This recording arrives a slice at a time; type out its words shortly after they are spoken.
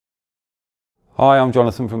Hi, I'm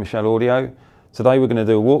Jonathan from MICHELL Audio. Today we're going to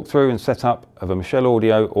do a walkthrough and setup of a MICHELL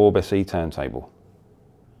Audio ORBE turntable.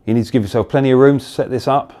 You need to give yourself plenty of room to set this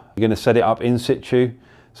up. You're going to set it up in situ,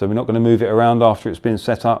 so we're not going to move it around after it's been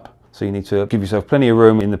set up. So you need to give yourself plenty of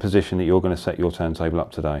room in the position that you're going to set your turntable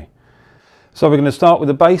up today. So we're going to start with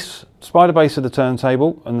the base, spider base of the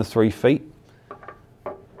turntable and the 3 feet.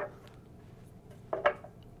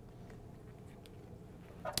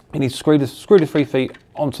 You need to screw the 3 feet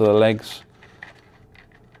onto the legs.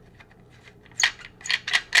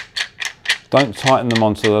 Don't tighten them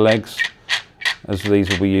onto the legs, as these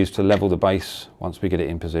will be used to level the base once we get it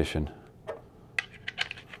in position.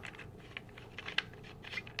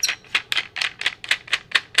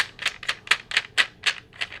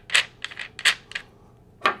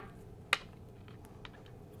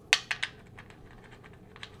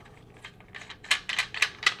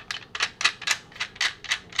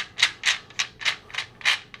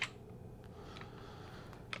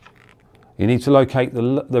 You need to locate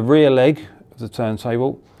the rear leg of the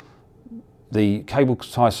turntable. The cable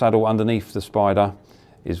tie saddle underneath the spider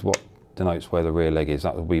is what denotes where the rear leg is.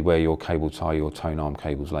 That will be where your cable tie your tone arm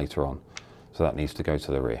cables later on. So that needs to go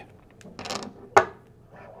to the rear.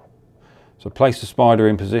 So place the spider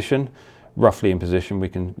in position, roughly in position. We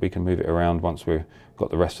can move it around once we've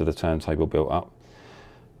got the rest of the turntable built up.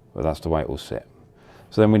 But that's the way it will sit.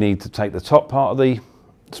 So then we need to take the top part of the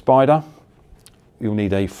spider. You'll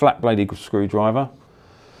need a flat bladed screwdriver.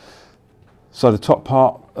 So the top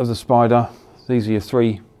part of the spider, these are your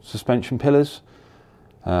 3 suspension pillars.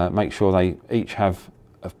 Make sure they each have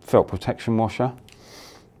a felt protection washer.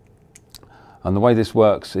 And the way this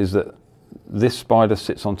works is that this spider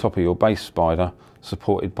sits on top of your base spider,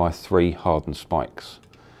 supported by 3 hardened spikes.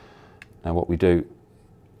 Now what we do,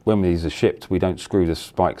 when these are shipped, we don't screw the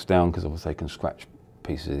spikes down because obviously they can scratch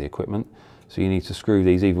pieces of the equipment. So you need to screw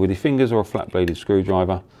these either with your fingers or a flat bladed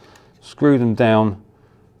screwdriver. Screw them down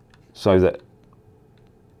so that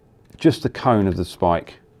just the cone of the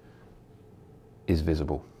spike is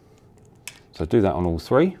visible. So do that on all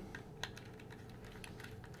 3.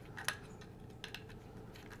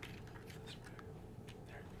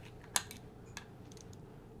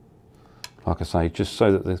 Like I say, just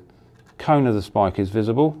so that the cone of the spike is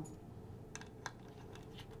visible.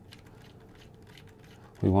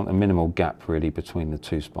 We want a minimal gap really between the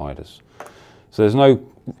 2 spiders. So there's no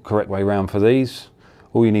correct way around for these.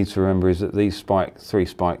 All you need to remember is that these 3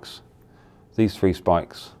 spikes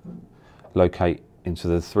locate into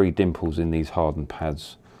the 3 dimples in these hardened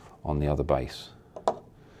pads on the other base. So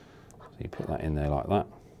you put that in there like that.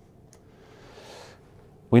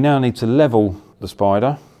 We now need to level the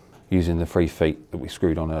spider using the 3 feet that we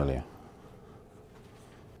screwed on earlier.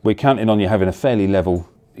 We're counting on you having a fairly level.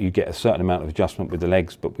 You get a certain amount of adjustment with the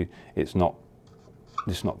legs, but it's not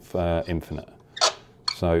infinite.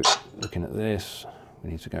 So looking at this, we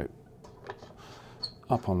need to go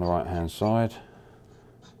up on the right hand side.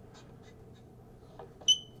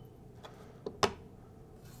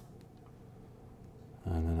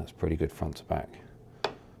 And then that's pretty good front to back.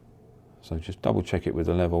 So just double check it with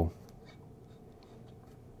the level.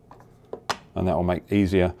 And that will make it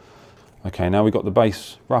easier. Okay, now we've got the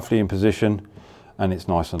base roughly in position and it's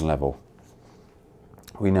nice and level.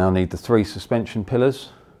 We now need the 3 suspension pillars.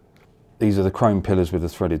 These are the chrome pillars with the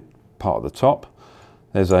threaded part at the top.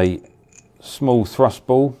 There's a small thrust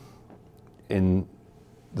ball in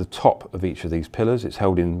the top of each of these pillars. It's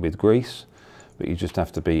held in with grease, but you just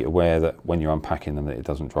have to be aware that when you're unpacking them that it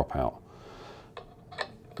doesn't drop out.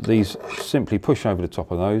 These simply push over the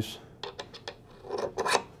top of those.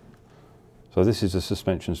 So this is a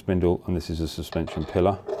suspension spindle and this is a suspension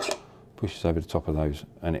pillar. Pushes over the top of those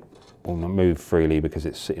and it will move freely because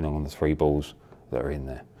it's sitting on the 3 balls that are in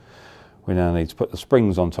there. We now need to put the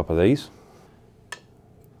springs on top of these.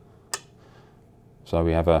 So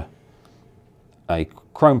we have a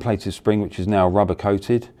chrome plated spring which is now rubber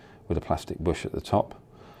coated with a plastic bush at the top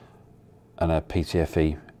and a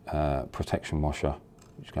PTFE protection washer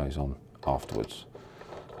which goes on afterwards.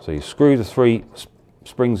 So you screw the 3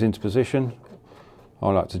 springs into position.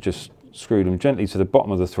 I like to just screw them gently to the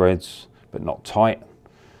bottom of the threads but not tight.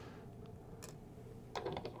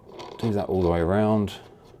 Do that all the way around.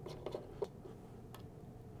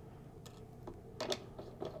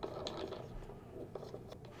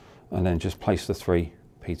 And then just place the 3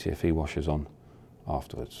 PTFE washers on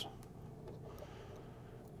afterwards.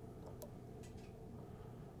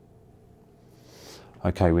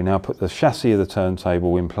 Okay, we now put the chassis of the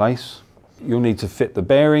turntable in place. You'll need to fit the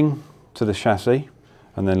bearing to the chassis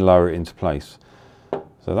and then lower it into place.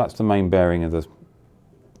 So that's the main bearing of the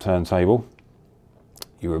turntable.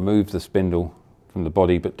 You remove the spindle from the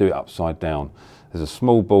body, but do it upside down. There's a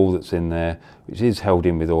small ball that's in there which is held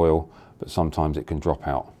in with oil, but sometimes it can drop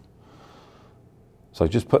out. So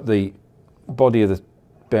just put the body of the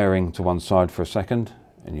bearing to one side for a second,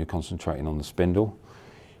 and you're concentrating on the spindle.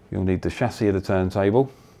 You'll need the chassis of the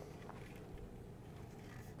turntable,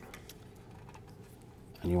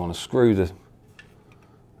 and you want to screw the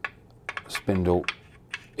spindle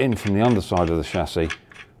in from the underside of the chassis.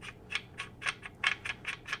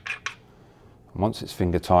 And once it's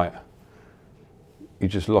finger tight, you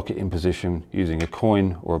just lock it in position using a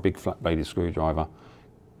coin or a big flat bladed screwdriver.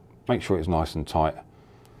 Make sure it's nice and tight,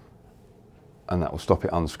 and that will stop it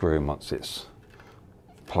unscrewing once it's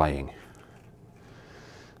playing.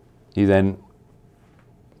 You then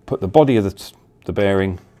put the body of the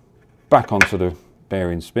bearing back onto the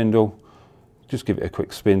bearing spindle, just give it a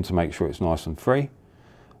quick spin to make sure it's nice and free,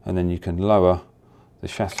 and then you can lower the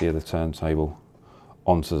chassis of the turntable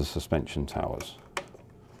onto the suspension towers.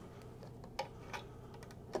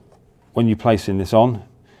 When you're placing this on,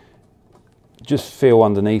 just feel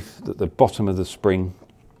underneath that the bottom of the spring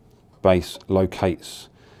base locates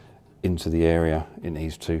into the area it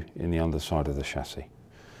needs to in the underside of the chassis.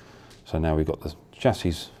 So now we've got the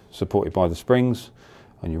chassis supported by the springs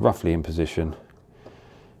and you're roughly in position.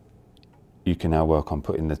 You can now work on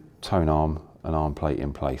putting the tone arm and arm plate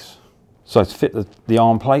in place. So to fit the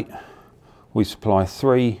arm plate, we supply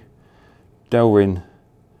 3 Delrin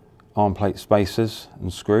arm plate spacers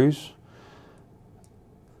and screws.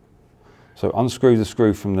 So unscrew the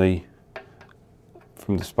screw from the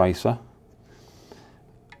spacer,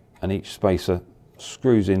 and each spacer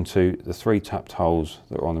screws into the 3 tapped holes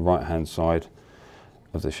that are on the right hand side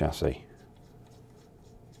of the chassis.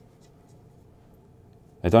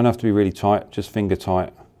 They don't have to be really tight, just finger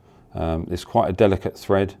tight. It's quite a delicate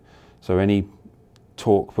thread, so any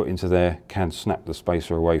torque put into there can snap the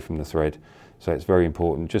spacer away from the thread. So it's very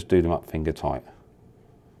important, just do them up finger tight.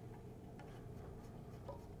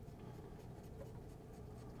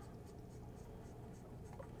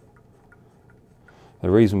 The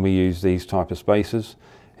reason we use these type of spacers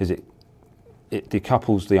is it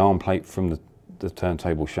decouples the arm plate from the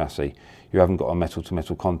turntable chassis. You haven't got a metal to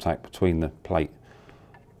metal contact between the plate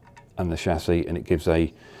and the chassis, and it gives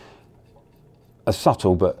a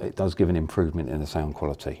subtle, but it does give an improvement in the sound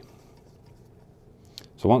quality.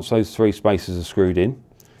 So once those 3 spacers are screwed in,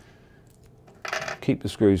 keep the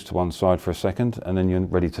screws to one side for a second, and then you're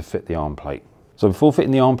ready to fit the arm plate. So before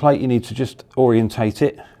fitting the arm plate, you need to just orientate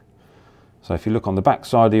it. So if you look on the back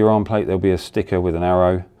side of your arm plate, there'll be a sticker with an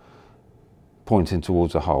arrow pointing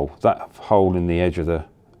towards a hole. That hole in the edge of the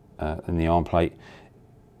arm plate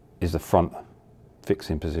is the front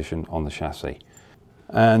fixing position on the chassis.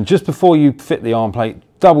 And just before you fit the arm plate,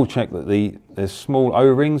 double check that there's small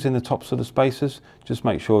O-rings in the tops of the spacers. Just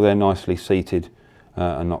make sure they're nicely seated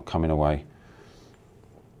and not coming away.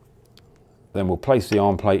 Then we'll place the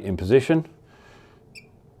arm plate in position,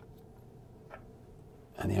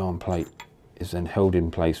 and the arm plate is then held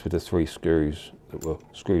in place with the 3 screws that were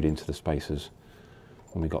screwed into the spacers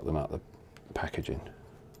when we got them out of the packaging.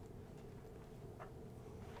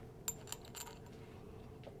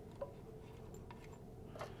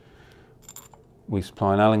 We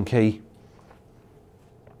supply an Allen key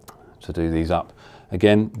to do these up.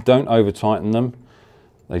 Again, don't over tighten them.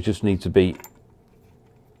 They just need to be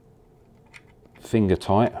finger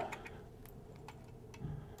tight.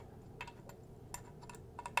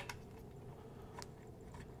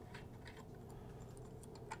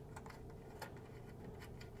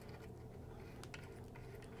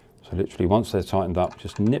 So literally once they're tightened up,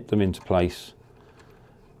 just nip them into place.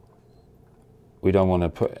 We don't want to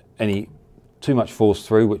put too much force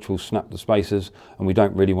through, which will snap the spacers, and we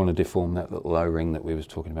don't really want to deform that little O-ring that we was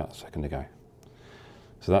talking about a second ago.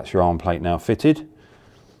 So that's your arm plate now fitted.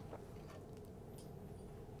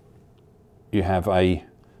 You have a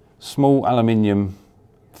small aluminium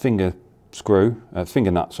finger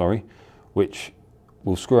nut, which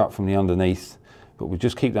will screw up from the underneath, but we'll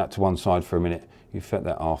just keep that to one side for a minute. You fit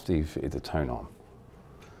that after you've fitted the tone arm.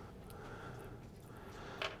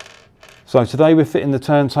 So today we're fitting the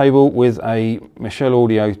turntable with a Michel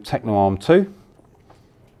Audio Techno Arm 2.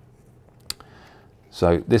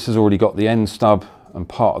 So this has already got the end stub and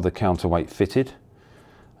part of the counterweight fitted.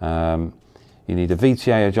 You need a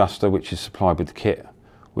VTA adjuster, which is supplied with the kit,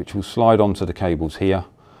 which will slide onto the cables here,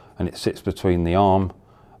 and it sits between the arm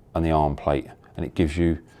and the arm plate, and it gives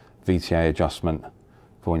you VTA adjustment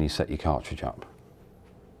for when you set your cartridge up.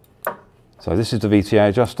 So this is the VTA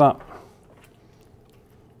adjuster.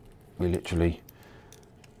 We literally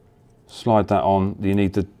slide that on. You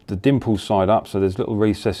need the dimple side up, so there's little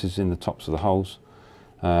recesses in the tops of the holes.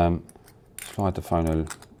 slide the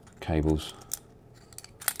phono cables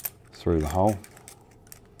through the hole.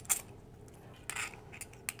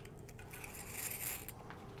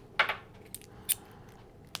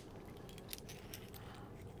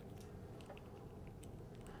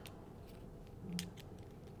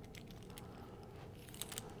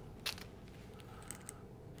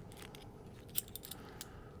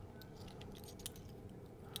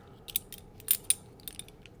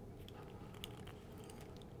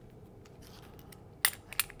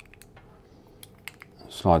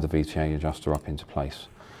 Slide the VTA adjuster up into place,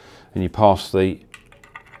 and you pass the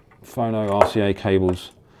phono RCA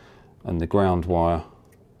cables and the ground wire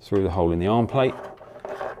through the hole in the arm plate,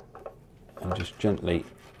 and just gently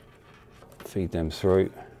feed them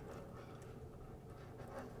through.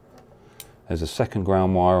 There's a second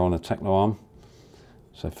ground wire on a techno arm,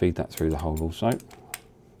 so feed that through the hole also.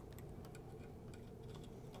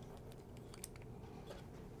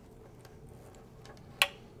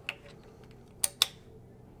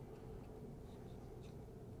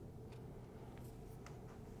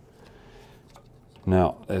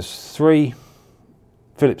 Now there's 3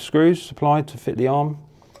 Phillips screws supplied to fit the arm.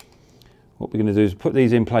 What we're going to do is put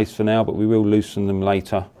these in place for now, but we will loosen them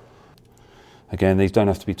later. Again, these don't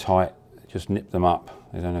have to be tight, just nip them up.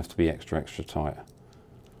 They don't have to be extra tight.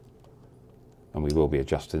 And we will be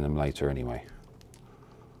adjusting them later anyway.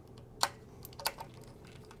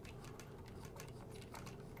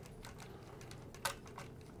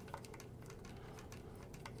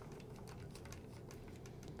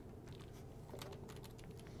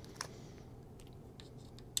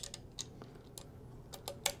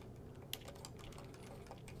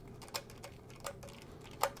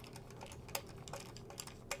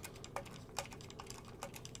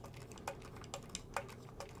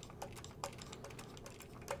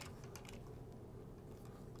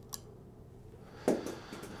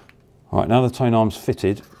 Right, now the tone arm's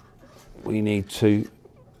fitted, we need to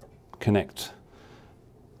connect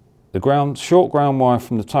the short ground wire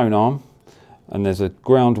from the tone arm, and there's a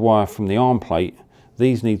ground wire from the arm plate.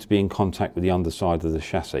 These need to be in contact with the underside of the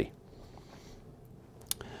chassis.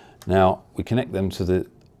 Now we connect them to the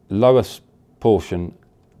lowest portion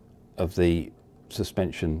of the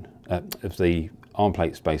suspension, of the arm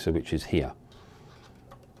plate spacer, which is here.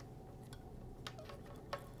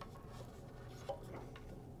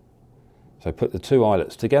 So put the 2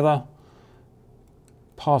 eyelets together,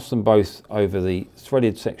 pass them both over the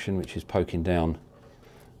threaded section which is poking down,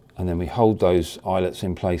 and then we hold those eyelets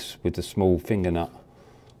in place with the small finger nut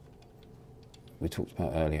we talked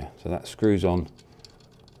about earlier. So that screws on.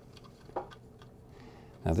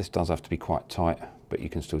 Now this does have to be quite tight, but you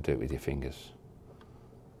can still do it with your fingers.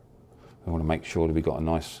 We want to make sure that we've got a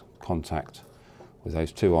nice contact with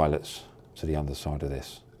those 2 eyelets to the underside of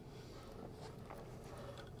this.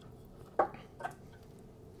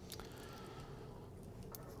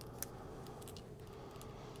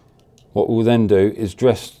 What we'll then do is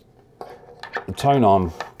dress the tone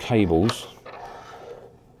arm cables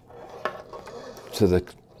to the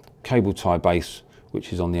cable tie base,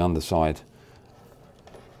 which is on the underside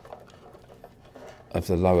of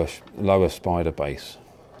the lower spider base.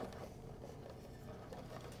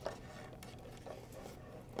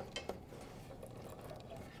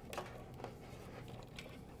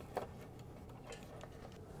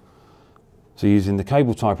 So using the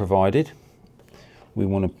cable tie provided, we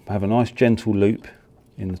want to have a nice gentle loop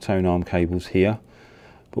in the tone arm cables here,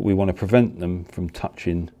 but we want to prevent them from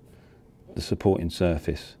touching the supporting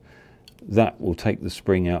surface. That will take the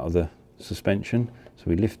spring out of the suspension, so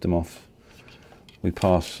we lift them off. We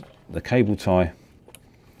pass the cable tie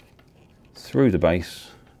through the base,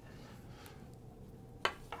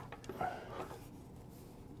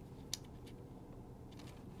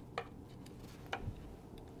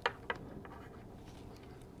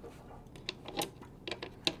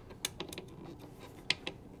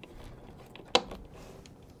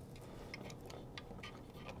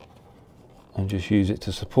 and just use it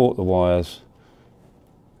to support the wires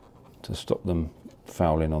to stop them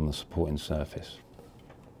fouling on the supporting surface.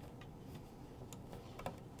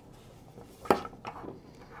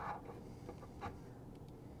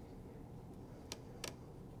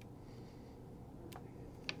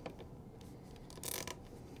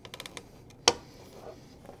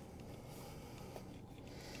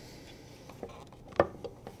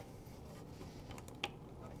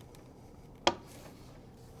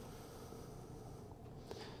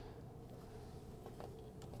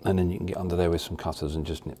 And then you can get under there with some cutters and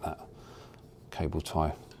just nip that cable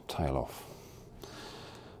tie tail off.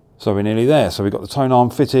 So we're nearly there. So we've got the tone arm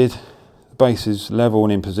fitted, the base is level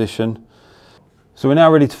and in position. So we're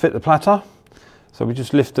now ready to fit the platter. So we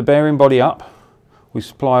just lift the bearing body up, we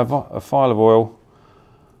supply a file of oil.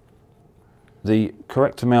 The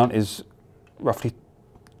correct amount is roughly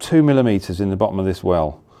 2 millimeters in the bottom of this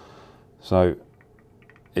well. So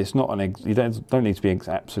it's not you don't need to be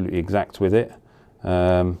absolutely exact with it.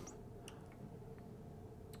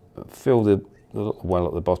 Fill the well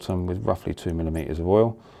at the bottom with roughly 2 millimeters of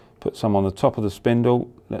oil. Put some on the top of the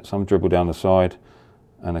spindle, let some dribble down the side,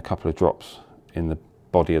 and a couple of drops in the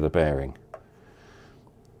body of the bearing.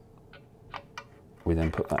 We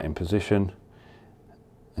then put that in position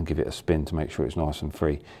and give it a spin to make sure it's nice and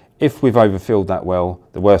free. If we've overfilled that well,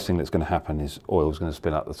 the worst thing that's going to happen is oil's going to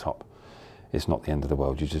spill out the top. It's not the end of the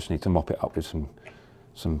world. You just need to mop it up with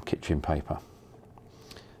some kitchen paper.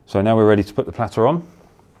 So now we're ready to put the platter on.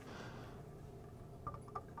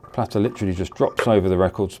 The platter literally just drops over the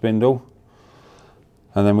record spindle,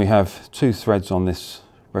 and then we have 2 threads on this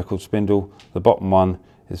record spindle. The bottom one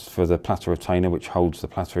is for the platter retainer, which holds the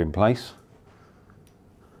platter in place.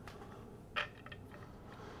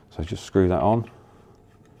 So just screw that on.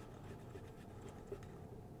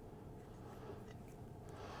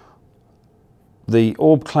 The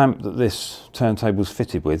orb clamp that this turntable is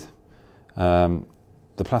fitted with, the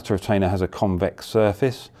platter retainer has a convex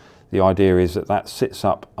surface. The idea is that that sits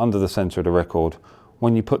up under the centre of the record.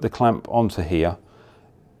 When you put the clamp onto here,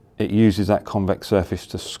 it uses that convex surface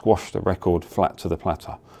to squash the record flat to the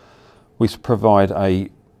platter. We provide a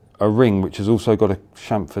ring which has also got a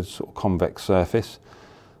chamfered sort of convex surface.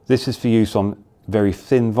 This is for use on very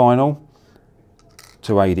thin vinyl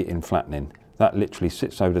to aid it in flattening. That literally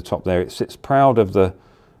sits over the top there. It sits proud of the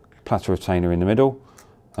platter retainer in the middle,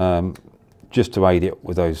 just to aid it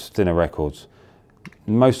with those thinner records.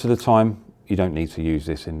 Most of the time, you don't need to use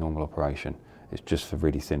this in normal operation. It's just for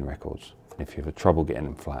really thin records, if you have trouble getting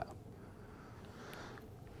them flat.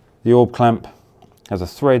 The orb clamp has a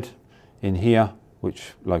thread in here,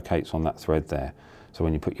 which locates on that thread there. So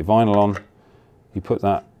when you put your vinyl on, you put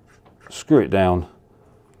that, screw it down,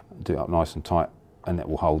 do it up nice and tight, and it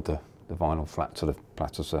will hold the vinyl flat to the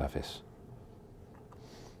platter surface.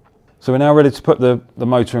 So we're now ready to put the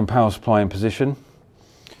motor and power supply in position.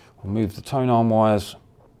 We'll move the tone arm wires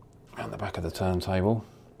around the back of the turntable.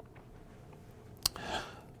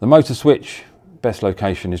 The motor switch, best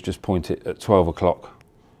location is just point it at 12 o'clock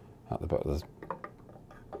at the bottom of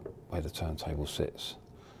where the turntable sits.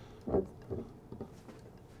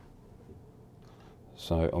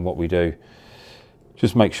 So, and what we do,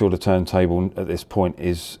 just make sure the turntable at this point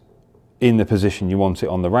is in the position you want it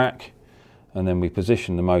on the rack, and then we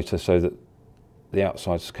position the motor so that the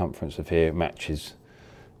outside circumference of here matches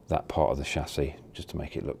that part of the chassis, just to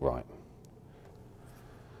make it look right.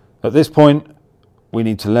 At this point, we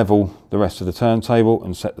need to level the rest of the turntable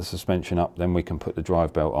and set the suspension up, then we can put the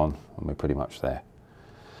drive belt on and we're pretty much there.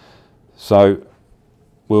 So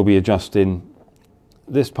we'll be adjusting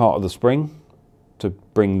this part of the spring to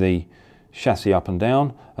bring the chassis up and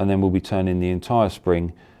down, and then we'll be turning the entire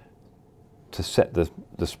spring to set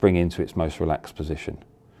the spring into its most relaxed position.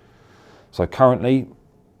 So currently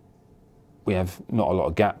we have not a lot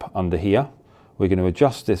of gap under here. We're going to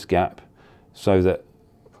adjust this gap so that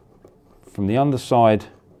from the underside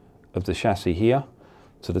of the chassis here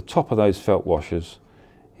to the top of those felt washers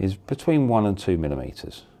is between 1 and 2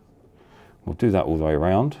 millimeters. We'll do that all the way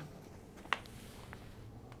around.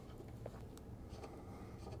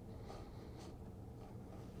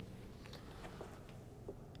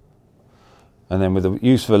 And then with the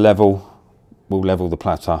use of a level, we'll level the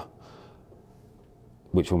platter,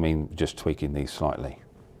 which will mean just tweaking these slightly.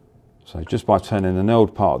 So just by turning the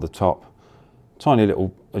knurled part at the top, tiny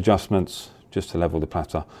little adjustments just to level the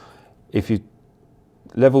platter. If you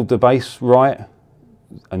leveled the base right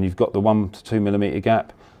and you've got the 1 to 2 millimeter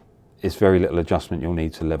gap, it's very little adjustment you'll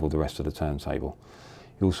need to level the rest of the turntable.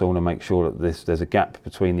 You also want to make sure that there's a gap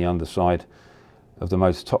between the underside of the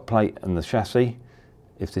motor top plate and the chassis.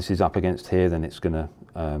 If this is up against here, then it's going to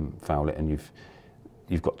foul it, and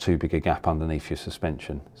you've got too big a gap underneath your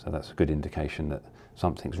suspension. So that's a good indication that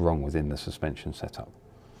something's wrong within the suspension setup.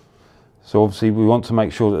 So obviously we want to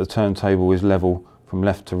make sure that the turntable is level from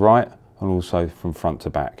left to right and also from front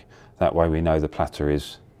to back. That way we know the platter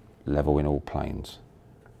is level in all planes.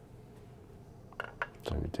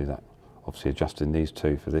 So we do that, obviously adjusting these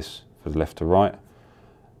two for the left to right,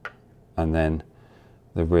 and then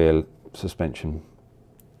the rear suspension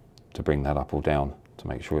to bring that up or down to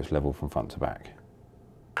make sure it's level from front to back.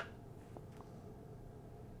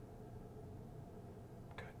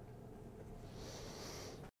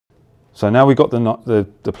 So now we've got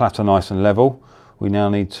the platter nice and level, we now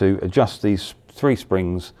need to adjust these 3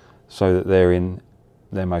 springs so that they're in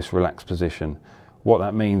their most relaxed position. What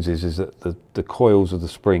that means is that the coils of the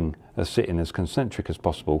spring are sitting as concentric as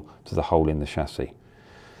possible to the hole in the chassis.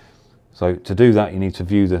 So to do that, you need to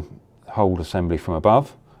view the whole assembly from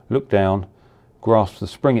above, look down, grasp the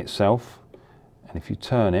spring itself, and if you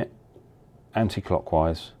turn it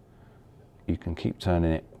anti-clockwise, you can keep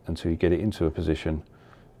turning it until you get it into a position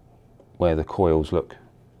where the coils look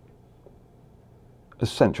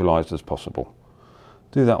as centralised as possible.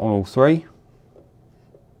 Do that on all three.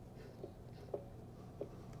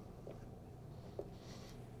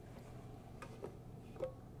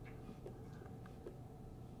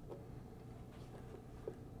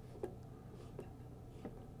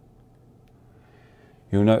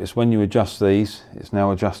 You'll notice when you adjust these, it's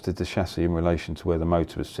now adjusted the chassis in relation to where the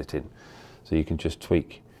motor is sitting. So you can just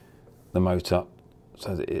tweak the motor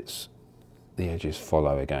so that the edges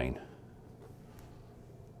follow again.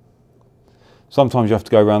 Sometimes you have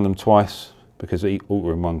to go around them twice because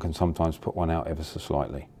altering one can sometimes put one out ever so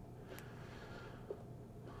slightly.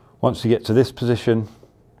 Once you get to this position,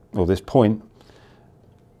 or this point,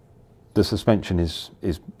 the suspension is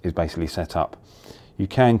basically set up. You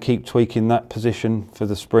can keep tweaking that position for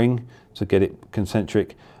the spring to get it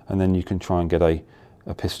concentric, and then you can try and get a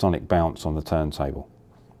pistonic bounce on the turntable.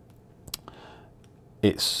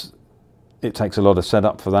 It takes a lot of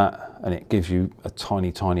setup for that, and it gives you a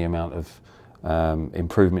tiny amount of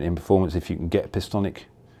improvement in performance if you can get a pistonic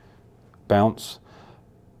bounce.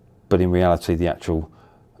 But in reality, the actual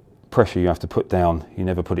pressure you have to put down, you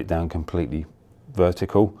never put it down completely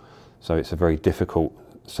vertical, so it's a very difficult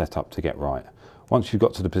setup to get right. Once you've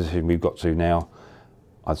got to the position we've got to now,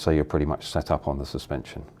 I'd say you're pretty much set up on the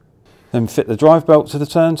suspension. Then fit the drive belt to the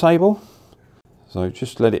turntable. So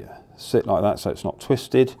just let it sit like that so it's not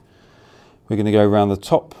twisted. We're going to go around the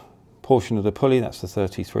top portion of the pulley, that's the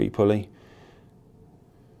 33 pulley.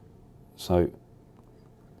 So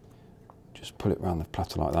just pull it around the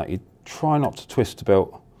platter like that. You try not to twist the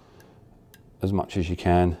belt as much as you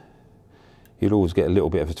can. You'll always get a little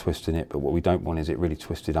bit of a twist in it, but what we don't want is it really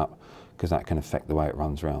twisted up, because that can affect the way it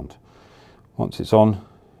runs round. Once it's on,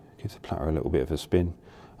 give the platter a little bit of a spin,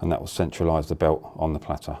 and that will centralise the belt on the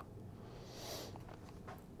platter.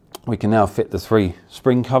 We can now fit the 3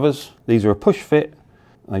 spring covers. These are a push fit,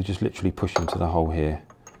 and they just literally push into the hole here.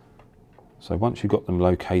 So once you've got them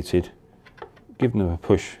located, give them a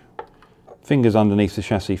push, fingers underneath the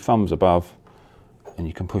chassis, thumbs above, and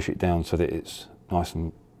you can push it down so that it's nice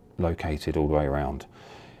and located all the way around.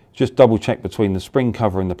 Just double check between the spring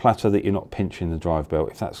cover and the platter that you're not pinching the drive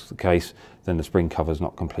belt. If that's the case, then the spring cover is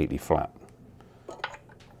not completely flat.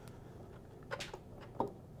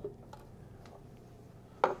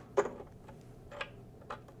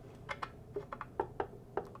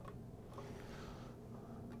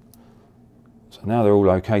 So now they're all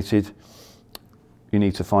located, you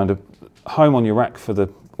need to find a home on your rack for the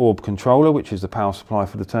ORBE controller, which is the power supply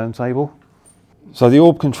for the turntable. So the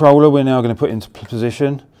ORBE controller we're now going to put into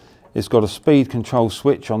position. It's got a speed control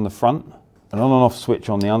switch on the front, an on and off switch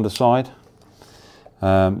on the underside.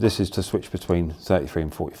 This is to switch between 33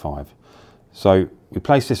 and 45. So we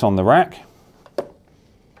place this on the rack.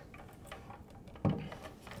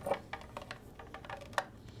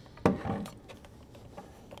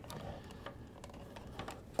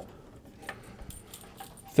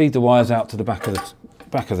 Feed the wires out to the back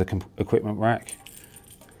of the equipment rack.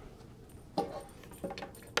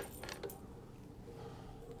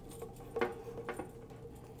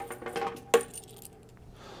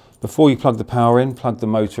 Before you plug the power in, plug the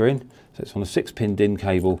motor in. So it's on a 6-pin DIN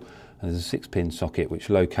cable, and there's a 6-pin socket which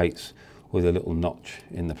locates with a little notch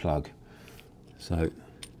in the plug. So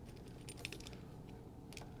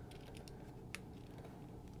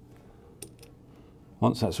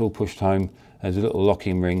once that's all pushed home, there's a little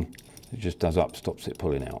locking ring that just does up, stops it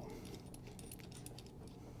pulling out.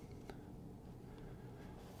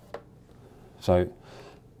 So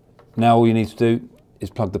now all you need to do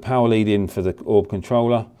is plug the power lead in for the ORBE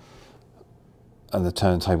controller, and the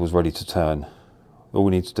turntable's ready to turn. All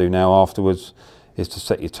we need to do now afterwards is to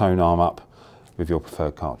set your tone arm up with your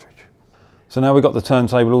preferred cartridge. So now we've got the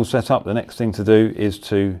turntable all set up, the next thing to do is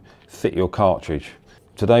to fit your cartridge.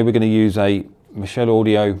 Today we're going to use a MICHELL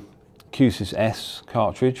Audio QSYS S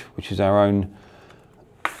cartridge, which is our own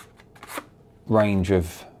range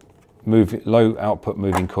of low output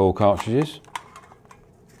moving coil cartridges.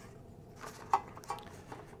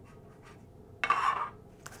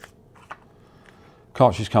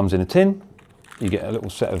 Cartridge comes in a tin. You get a little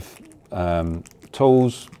set of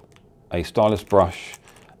tools, a stylus brush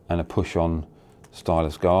and a push-on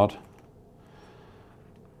stylus guard.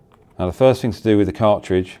 Now the first thing to do with the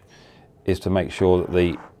cartridge is to make sure that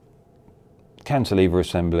the cantilever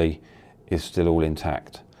assembly is still all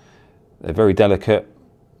intact. They're very delicate.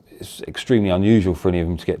 It's extremely unusual for any of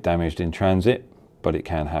them to get damaged in transit, but it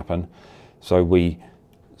can happen. So we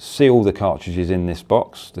seal the cartridges in this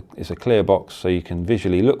box. It's a clear box, so you can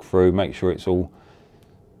visually look through, make sure it's all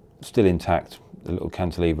still intact. The little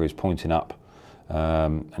cantilever is pointing up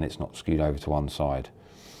and it's not skewed over to one side.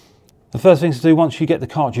 The first thing to do once you get the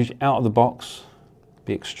cartridge out of the box,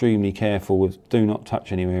 be extremely careful with do not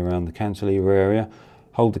touch anywhere around the cantilever area.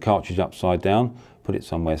 Hold the cartridge upside down, put it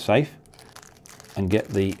somewhere safe, and get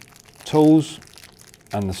the tools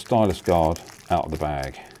and the stylus guard out of the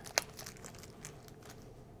bag.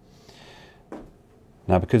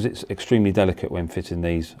 Now, because it's extremely delicate when fitting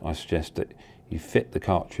these, I suggest that you fit the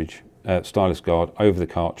cartridge stylus guard over the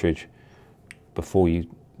cartridge before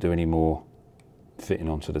you do any more fitting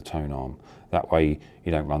onto the tone arm. That way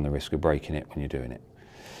you don't run the risk of breaking it when you're doing it.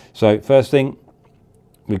 So first thing,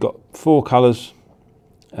 we've got 4 colours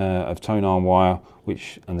of tone arm wire,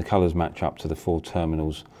 and the colours match up to the 4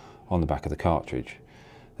 terminals on the back of the cartridge.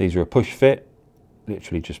 These are a push fit,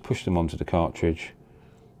 literally just push them onto the cartridge.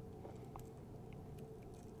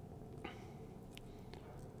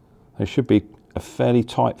 They should be a fairly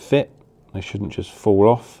tight fit, they shouldn't just fall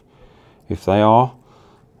off. If they are,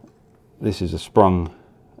 this is a sprung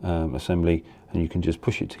assembly, and you can just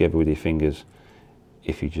push it together with your fingers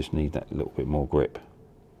if you just need that little bit more grip.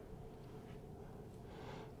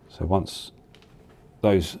 So once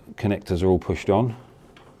those connectors are all pushed on,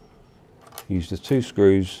 use the 2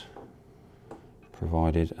 screws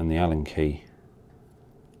provided and the Allen key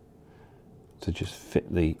to just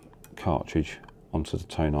fit the cartridge onto the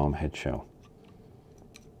tone arm head shell.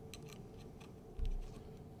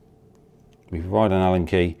 We provide an Allen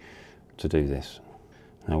key to do this.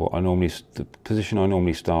 Now the position I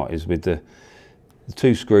normally start is with the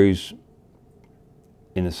 2 screws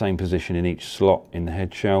in the same position in each slot in the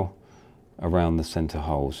head shell around the centre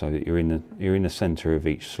hole, so that you're in the centre of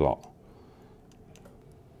each slot.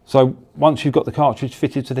 So once you've got the cartridge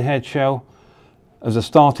fitted to the head shell, as a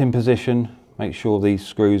starting position, make sure these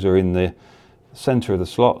screws are in the centre of the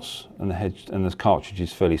slots and the cartridge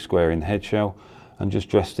is fairly square in the head shell, and just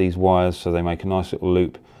dress these wires so they make a nice little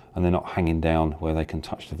loop and they're not hanging down where they can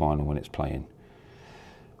touch the vinyl when it's playing.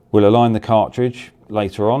 We'll align the cartridge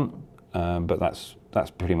later on, but that's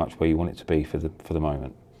pretty much where you want it to be for the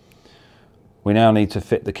moment. We now need to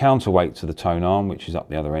fit the counterweight to the tone arm, which is up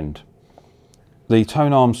the other end. The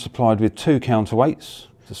tone arm is supplied with 2 counterweights.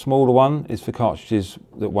 The smaller one is for cartridges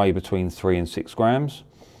that weigh between 3 and 6 grams,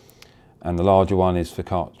 and the larger one is for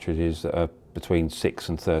cartridges that are between 6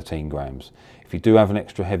 and 13 grams. If you do have an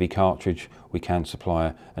extra heavy cartridge, we can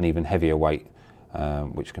supply an even heavier weight,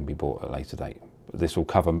 which can be bought at a later date. This will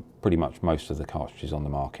cover pretty much most of the cartridges on the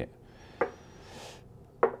market.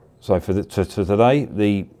 So for today,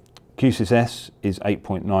 the Q-SYS S is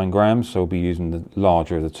 8.9 grams, so we'll be using the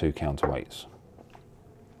larger of the 2 counterweights.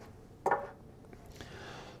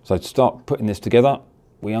 So to start putting this together,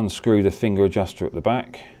 we unscrew the finger adjuster at the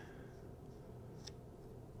back.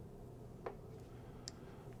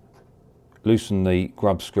 Loosen the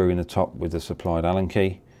grub screw in the top with the supplied Allen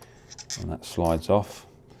key, and that slides off.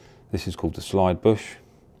 This is called the slide bush.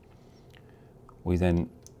 We then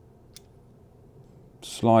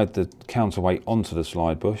slide the counterweight onto the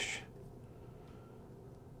slide bush,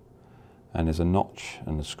 and there's a notch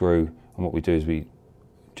and a screw, and what we do is we,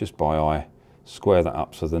 just by eye, square that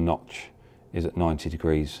up so the notch is at 90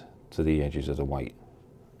 degrees to the edges of the weight.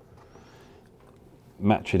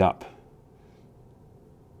 Match it up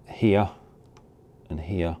here and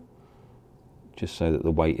here, just so that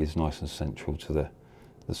the weight is nice and central to the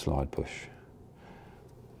slide bush.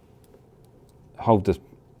 Hold the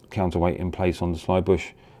counterweight in place on the slide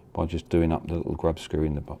bush by just doing up the little grub screw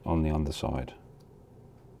on the underside.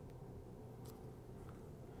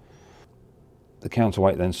 The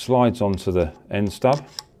counterweight then slides onto the end stub,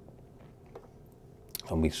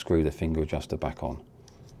 and we screw the finger adjuster back on.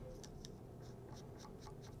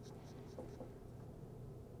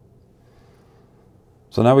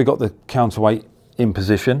 So now we've got the counterweight in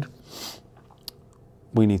position,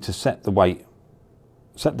 we need to set the weight,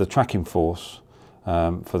 set the tracking force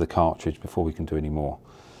for the cartridge before we can do any more.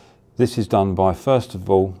 This is done by, first of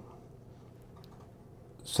all,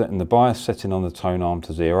 setting the bias setting on the tone arm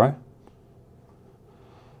to 0.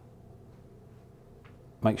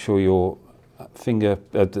 Make sure your finger,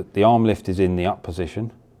 the arm lift is in the up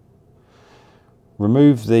position.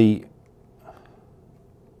 Remove the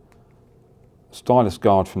stylus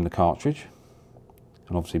guard from the cartridge,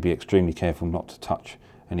 and obviously be extremely careful not to touch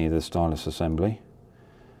any of the stylus assembly.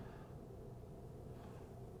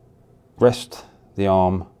 Rest the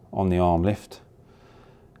arm on the arm lift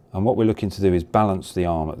And what we're looking to do is balance the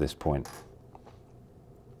arm at this point.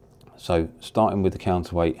 So starting with the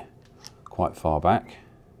counterweight quite far back,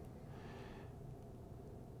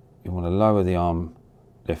 you want to lower the arm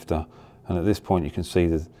lifter, and at this point you can see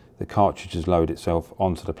the cartridge has lowered itself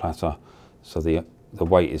onto the platter, so the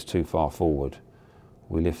weight is too far forward.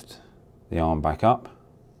 We lift the arm back up,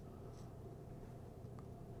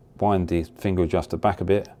 wind the finger adjuster back a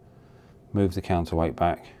bit, move the counterweight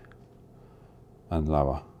back and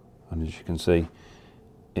lower, and as you can see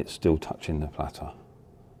it's still touching the platter.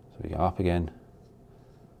 So we go up again,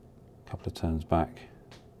 a couple of turns back,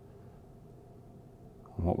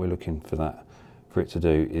 and what we're looking for it to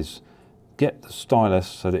do is get the stylus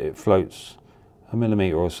so that it floats a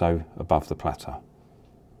millimetre or so above the platter.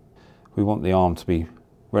 We want the arm to be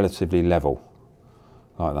relatively level,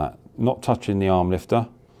 like that, not touching the arm lifter,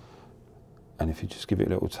 and if you just give it a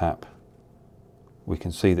little tap, we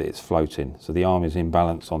can see that it's floating, so the arm is in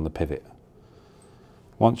balance on the pivot.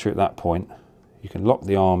 Once you're at that point, you can lock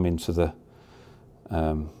the arm into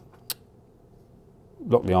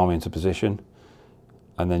position,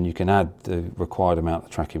 and then you can add the required amount of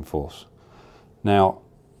tracking force. Now,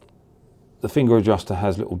 the finger adjuster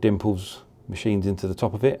has little dimples machined into the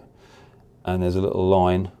top of it, and there's a little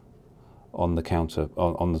line on the counter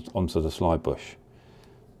onto the slide bush.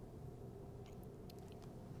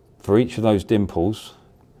 For each of those dimples,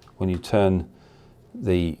 when you turn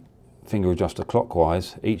the finger adjuster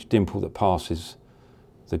clockwise, each dimple that passes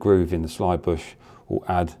the groove in the slide bush will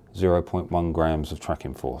add 0.1 grams of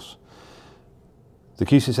tracking force. The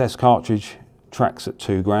Q6S cartridge tracks at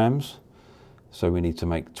 2 grams, so we need to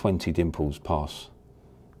make 20 dimples pass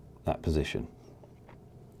that position.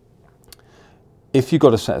 If you've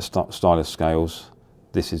got a set of stylus scales,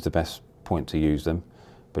 this is the best point to use them,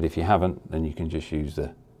 but if you haven't, then you can just use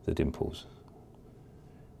the dimples.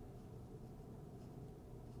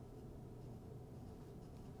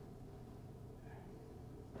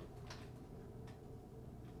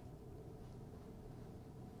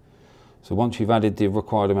 So once you've added the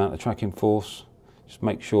required amount of tracking force, just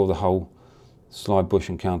make sure the whole slide bush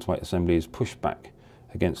and counterweight assembly is pushed back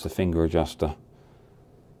against the finger adjuster.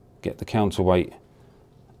 Get the counterweight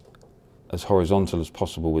as horizontal as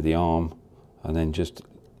possible with the arm, and then just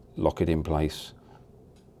lock it in place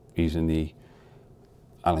using the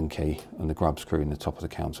Allen key and the grub screw in the top of the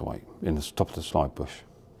counterweight, in the top of the slide bush.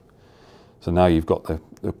 So now you've got the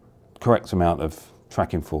correct amount of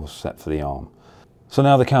tracking force set for the arm. So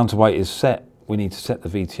now the counterweight is set, we need to set the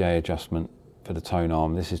VTA adjustment for the tone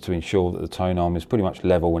arm. This is to ensure that the tone arm is pretty much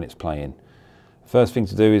level when it's playing. First thing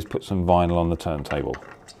to do is put some vinyl on the turntable.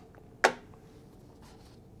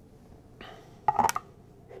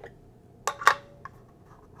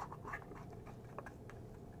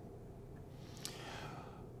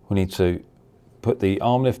 We need to put the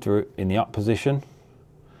arm lifter in the up position,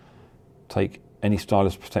 take any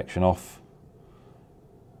stylus protection off,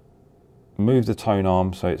 move the tone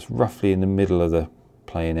arm so it's roughly in the middle of the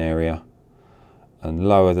playing area, and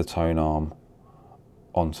lower the tone arm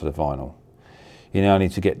onto the vinyl. You now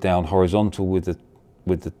need to get down horizontal with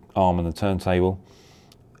the arm and the turntable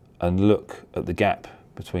and look at the gap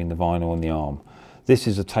between the vinyl and the arm. This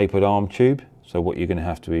is a tapered arm tube, so what you're going to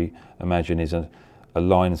have to imagine is a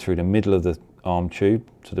line through the middle of the arm tube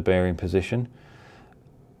to the bearing position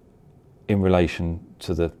in relation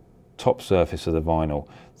to the top surface of the vinyl.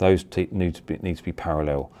 Those need to be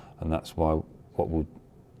parallel, and that's why what we'll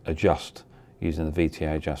adjust using the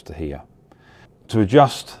VTA adjuster here. To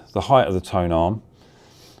adjust the height of the tone arm,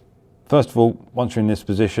 first of all, once you're in this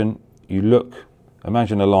position, you look,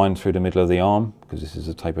 imagine a line through the middle of the arm, because this is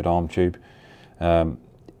a tapered arm tube, in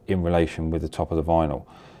relation with the top of the vinyl.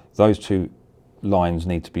 Those two lines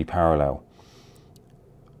need to be parallel.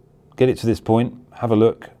 Get it to this point, have a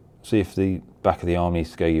look, see if the back of the arm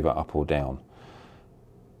needs to go either up or down.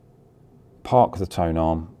 Park the tone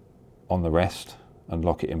arm on the rest and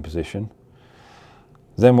lock it in position.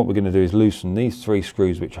 Then what we're going to do is loosen these 3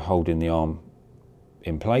 screws which are holding the arm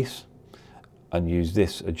in place, and use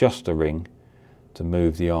this adjuster ring to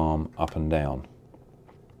move the arm up and down.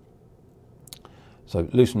 So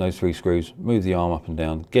loosen those 3 screws, move the arm up and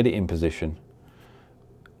down, get it in position,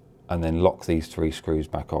 and then lock these 3 screws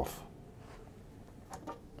back off.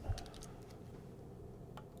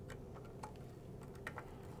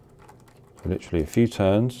 So literally a few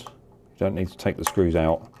turns, you don't need to take the screws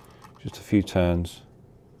out, just a few turns.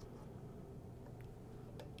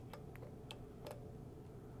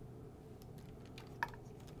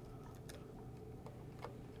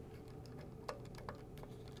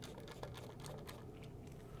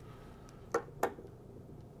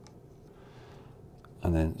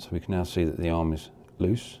 And then, so we can now see that the arm is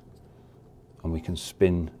loose. and we can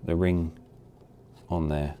spin the ring on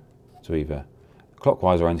there to either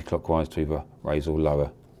clockwise or anti-clockwise to either raise or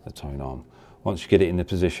lower the tone arm. Once you get it in the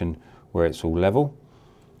position where it's all level,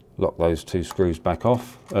 lock those 2 screws back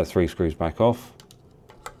off, 3 screws back off.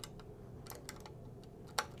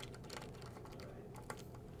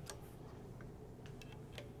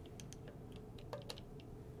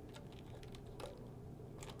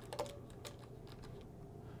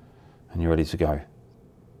 And you're ready to go.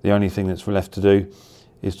 The only thing that's left to do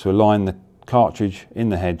is to align the cartridge in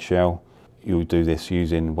the head shell. You'll do this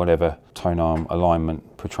using whatever tone arm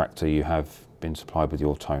alignment protractor you have been supplied with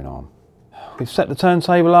your tone arm. We've set the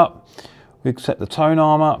turntable up, we've set the tone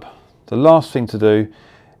arm up. The last thing to do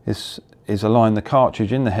is align the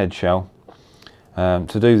cartridge in the head shell.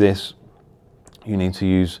 To do this, you need to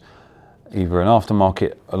use either an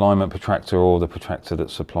aftermarket alignment protractor or the protractor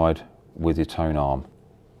that's supplied with your tone arm.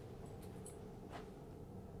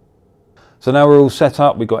 So now we're all set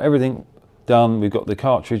up, we've got everything done, we've got the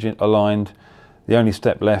cartridge aligned. The only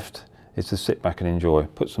step left is to sit back and enjoy.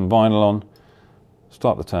 Put some vinyl on,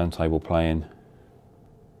 start the turntable playing,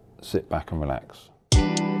 sit back and relax.